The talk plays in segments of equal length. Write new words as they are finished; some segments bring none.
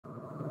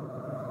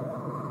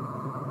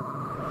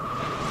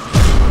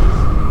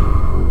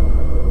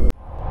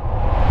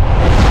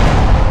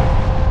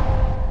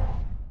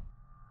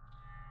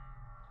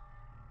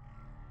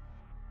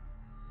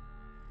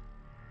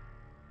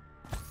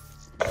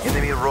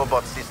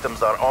robot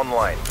systems are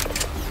online.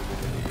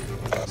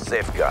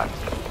 Safeguard.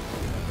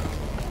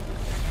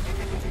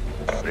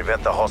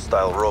 Prevent the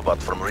hostile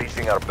robot from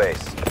reaching our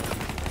base.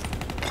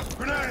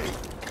 Grenade!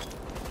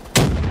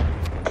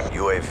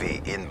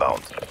 UAV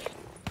inbound.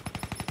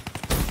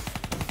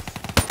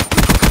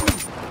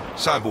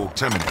 Cyborg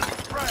terminated.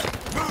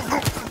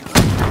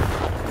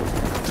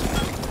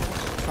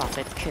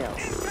 Prophet kill.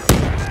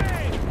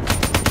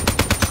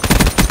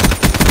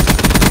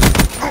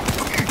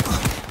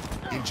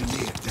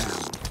 Engineer down.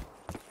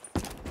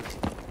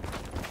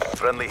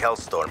 Friendly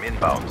Hellstorm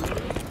inbound.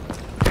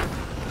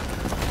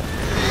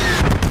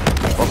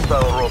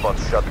 Hostile robot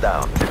shut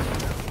down.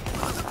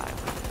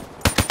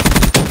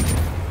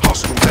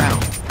 Hostile down.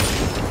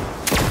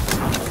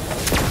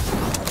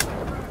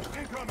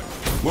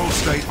 World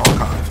State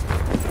Archive.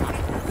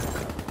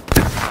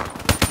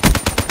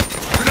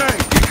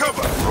 Grenade, get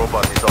cover!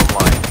 Robot is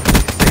online.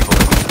 Disable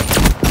it.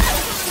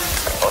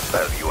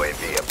 Hostile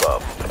UAV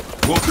above.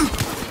 World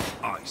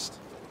iced.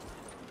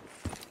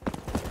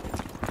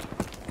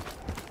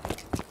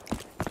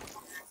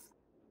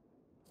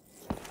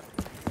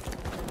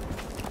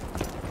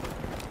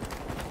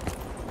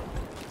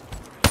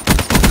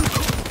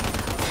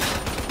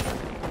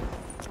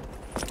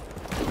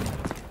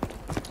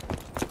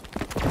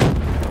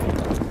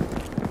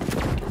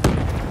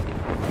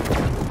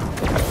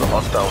 The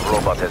hostile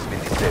robot has been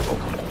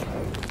disabled.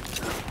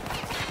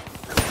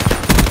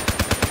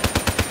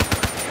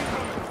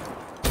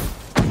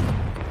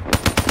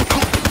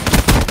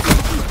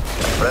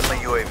 Friendly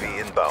UAV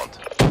inbound.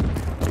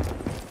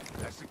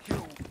 That's a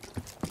kill.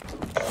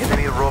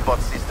 Enemy robot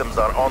systems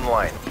are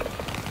online.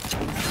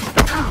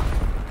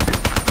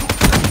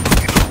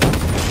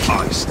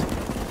 Iced.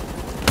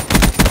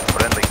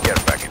 Friendly care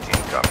package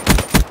incoming.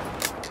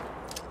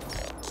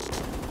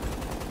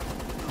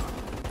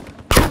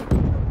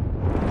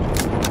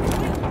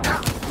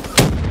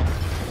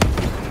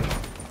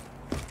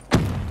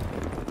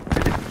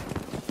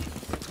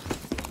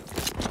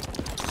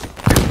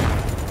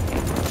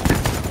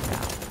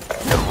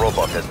 The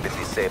robot has been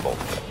disabled.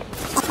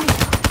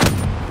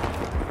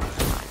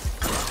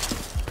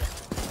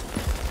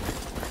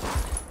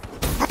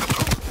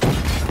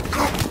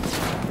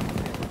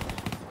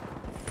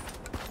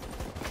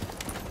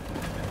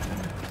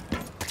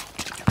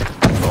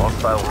 The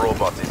hostile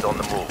robot is on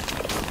the move.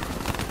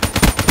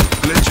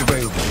 Glitch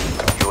available.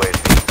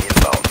 UAV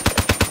inbound.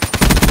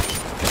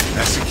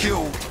 That's a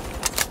kill.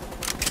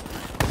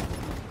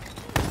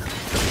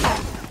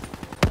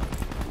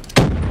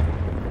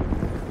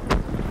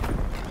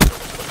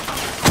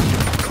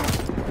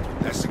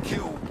 That's a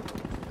kill.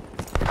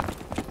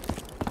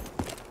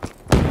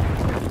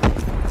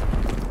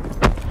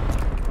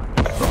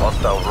 The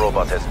hostile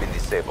robot has been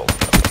disabled.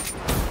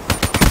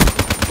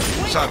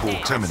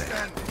 Cyborg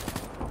terminated.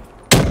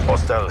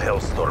 Hostile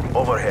Hellstorm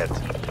overhead.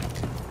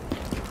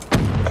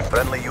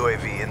 Friendly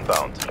UAV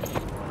inbound.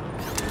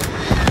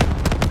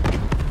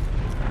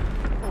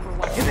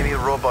 Enemy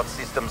robot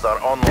systems are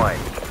online.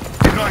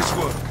 Nice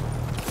work.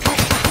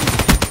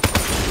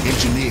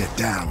 Engineer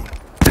down.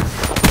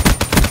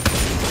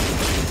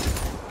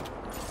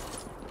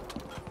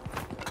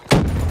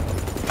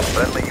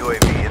 Friendly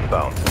UAV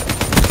inbound.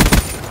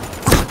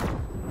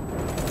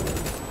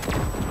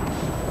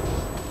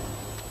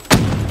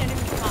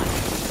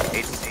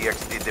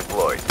 HCXD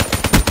deployed.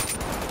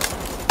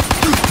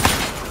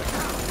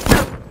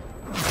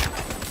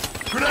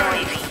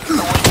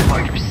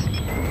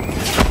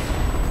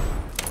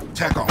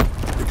 TAC on.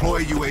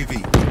 Deploy UAV.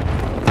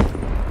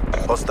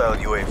 Hostile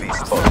UAV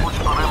spotted.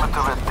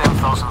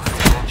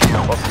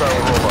 Hostile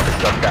robot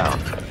shut down.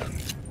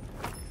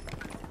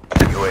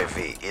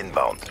 UAV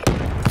inbound.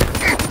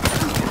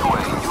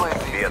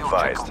 Be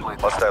advised,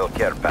 hostile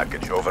care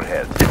package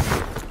overhead.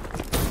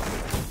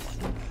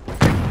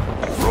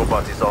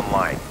 Robot is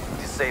online.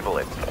 Disable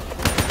it.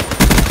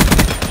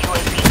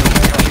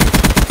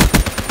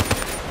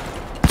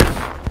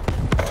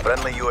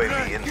 Friendly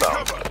UAV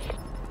inbound.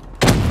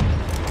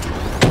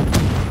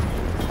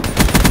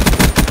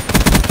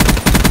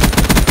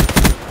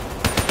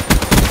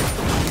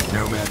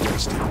 Nomad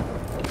wasted.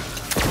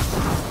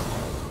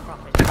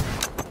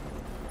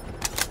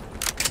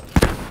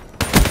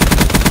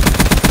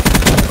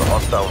 The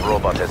hostile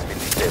robot has been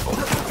disabled.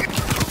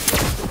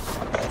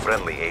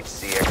 Friendly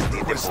HCXD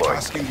deployed.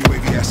 Tasking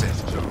UAV asset.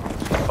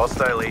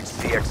 Hostile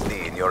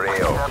HCXD in your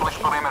AO. Established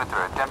perimeter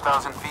at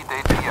 10,000 feet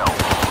ATL.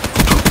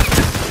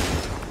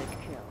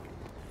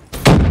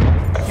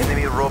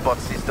 Enemy robot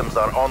systems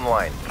are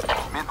online.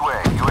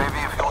 Midway,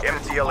 UAV fuel.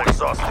 MTL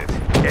exhausted.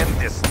 End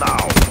this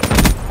now.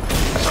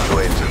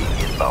 UAV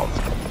inbound.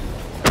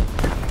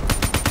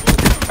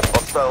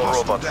 Hostile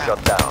robot down.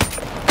 shut down.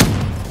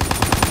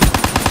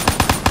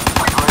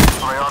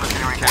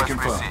 Priority request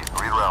confirm. received.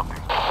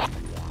 Rerouting.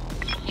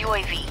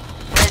 UAV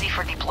ready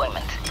for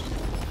deployment.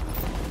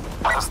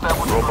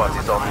 Established Robot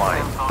is perimeter at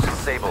online. 10,000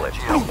 Disable it.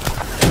 ATL.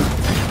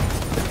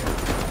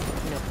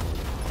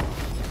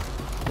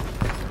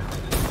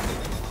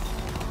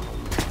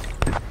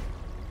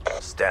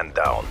 Stand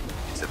down.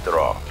 It's a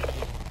draw.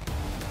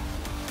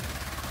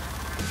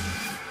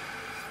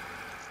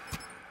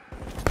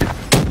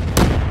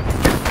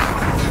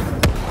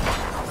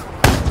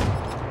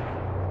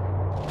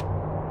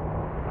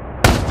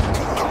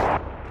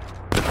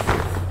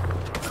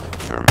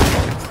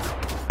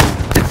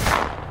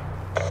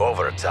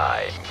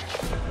 Overtime.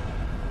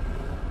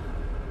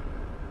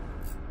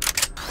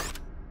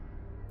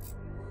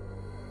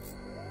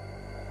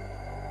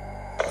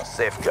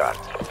 Safeguard.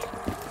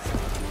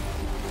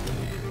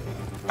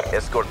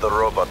 Escort the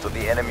robot to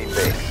the enemy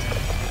base.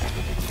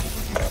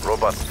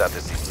 Robot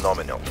status is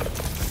nominal.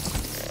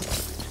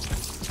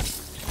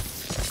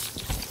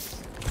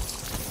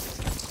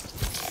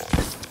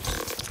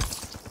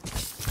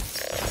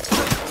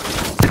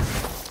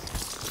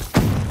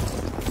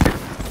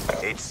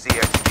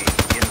 HCXD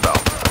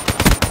inbound.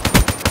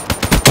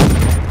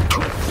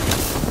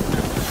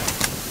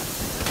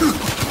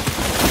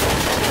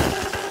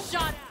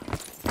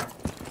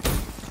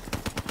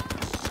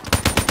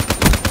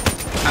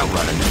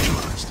 Outrider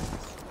neutralized.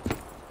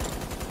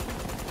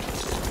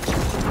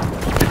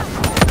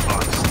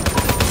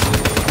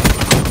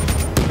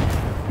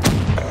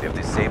 They've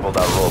disabled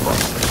our robot.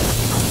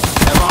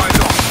 Have eyes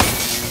on.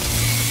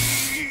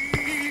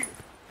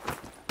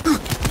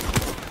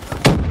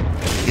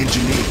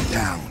 Engineer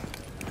down.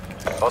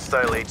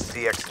 Hostile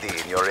HCXD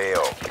in your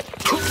AO.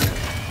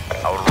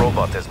 Our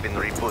robot has been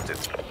rebooted.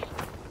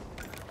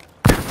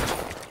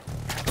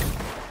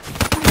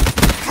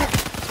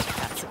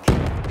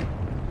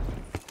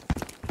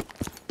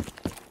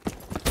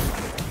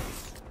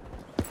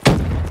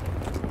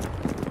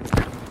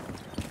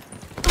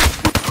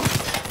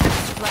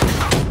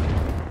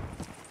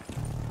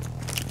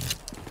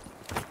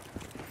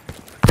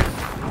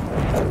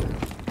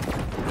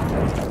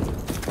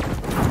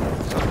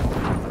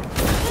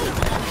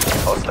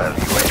 Hostile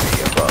UAV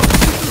above.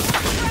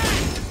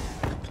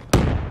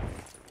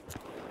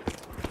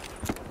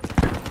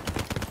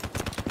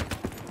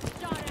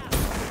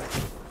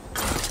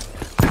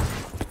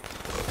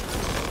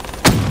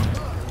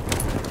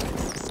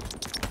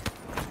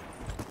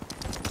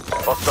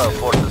 Hostile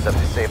forces have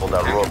disabled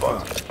our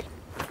robot.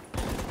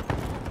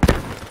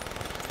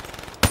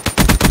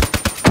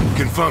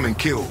 Confirming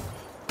kill.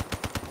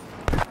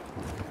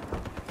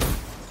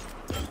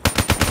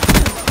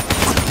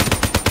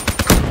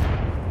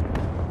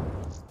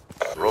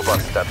 Robot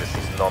status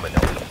is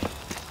nominal.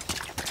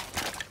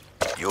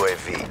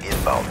 UAV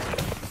inbound.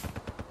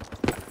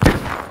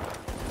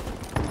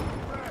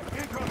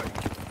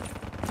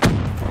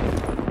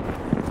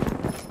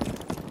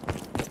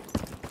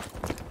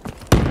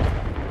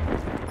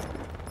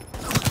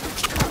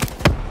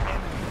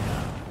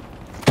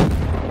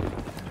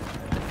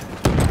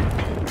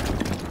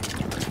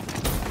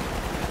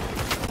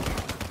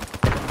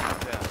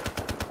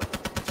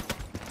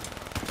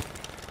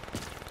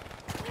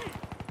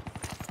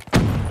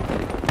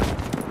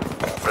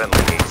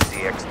 Friendly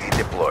HCXD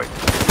deployed.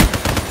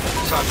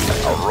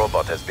 Our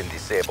robot has been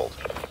disabled.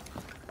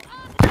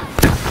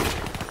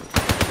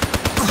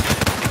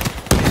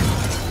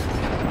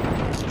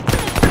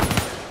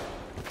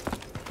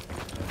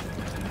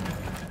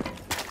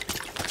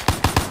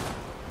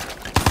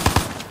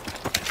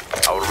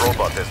 Our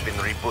robot has been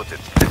rebooted.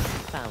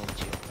 Found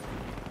you.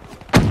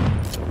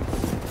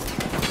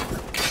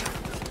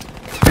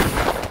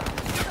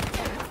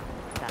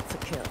 That's a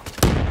kill.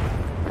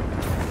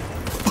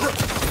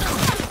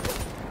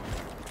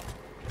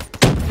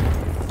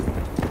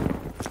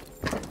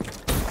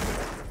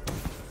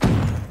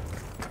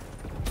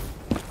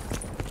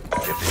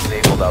 They've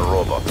disabled our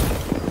robot.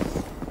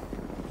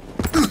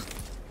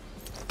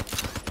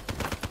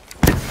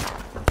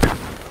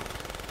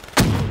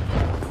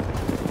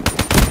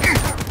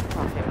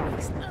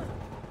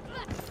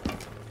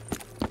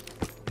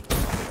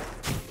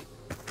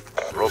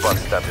 Robot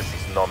status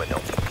is nominal.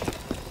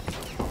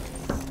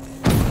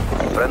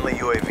 Friendly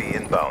UAV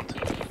inbound.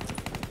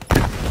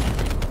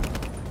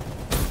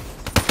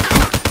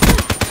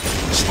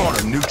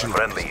 Spawner neutralized.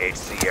 Friendly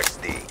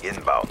HCXD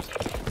inbound.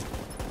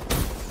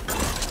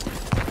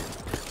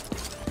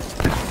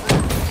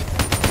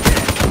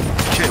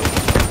 Kill.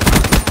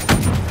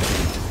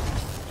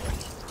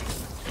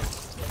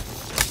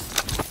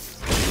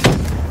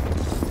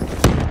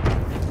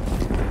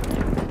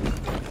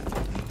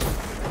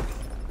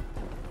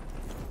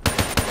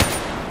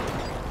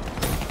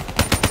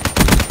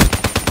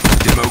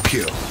 Demo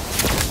kill.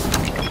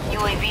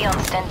 UAV on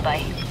standby.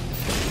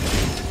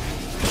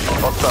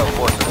 Hostile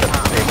forces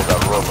have disabled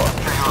our robot.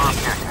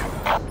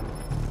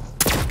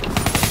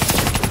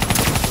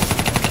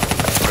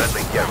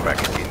 Friendly care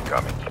package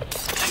incoming.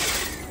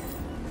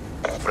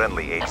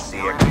 Friendly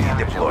HCXD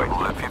deployed.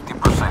 At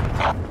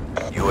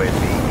 50%.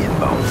 UAV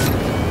inbound.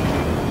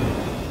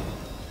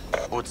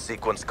 Boot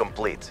sequence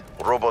complete.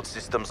 Robot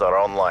systems are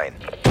online.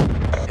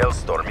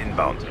 Hellstorm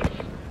inbound.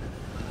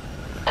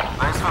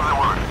 Thanks for the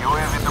work.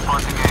 UAV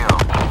departing AO.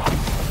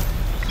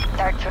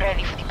 Darts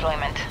ready for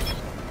deployment.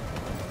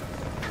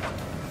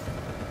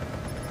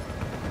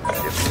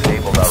 They've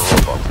disabled our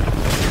robot.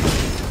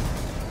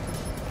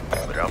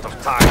 We're out of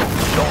time.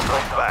 Don't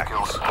hold back.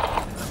 Kills.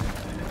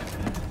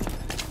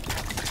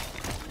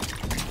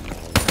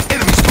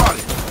 Enemy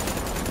spotted.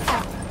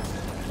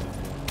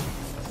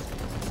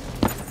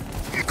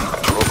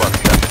 Robot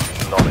status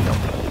is nominal.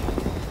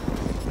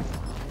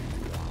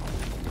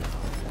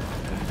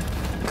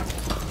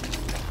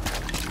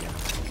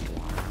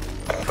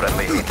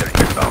 Friendly leader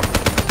inbound.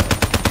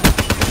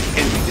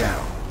 Enemy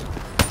down.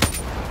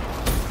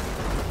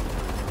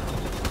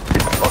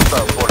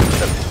 Hostile forces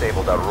have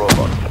disabled our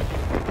robot.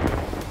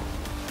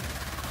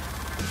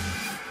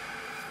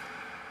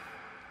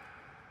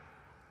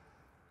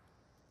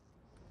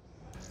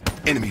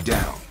 Enemy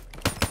down.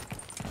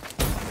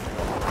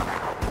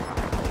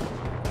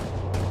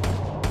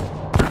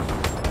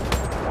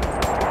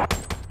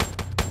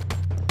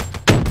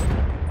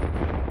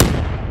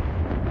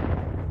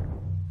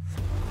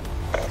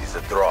 It's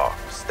a draw.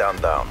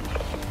 Stand down.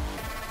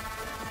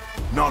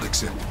 Not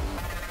acceptable.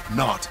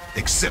 Not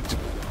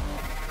acceptable.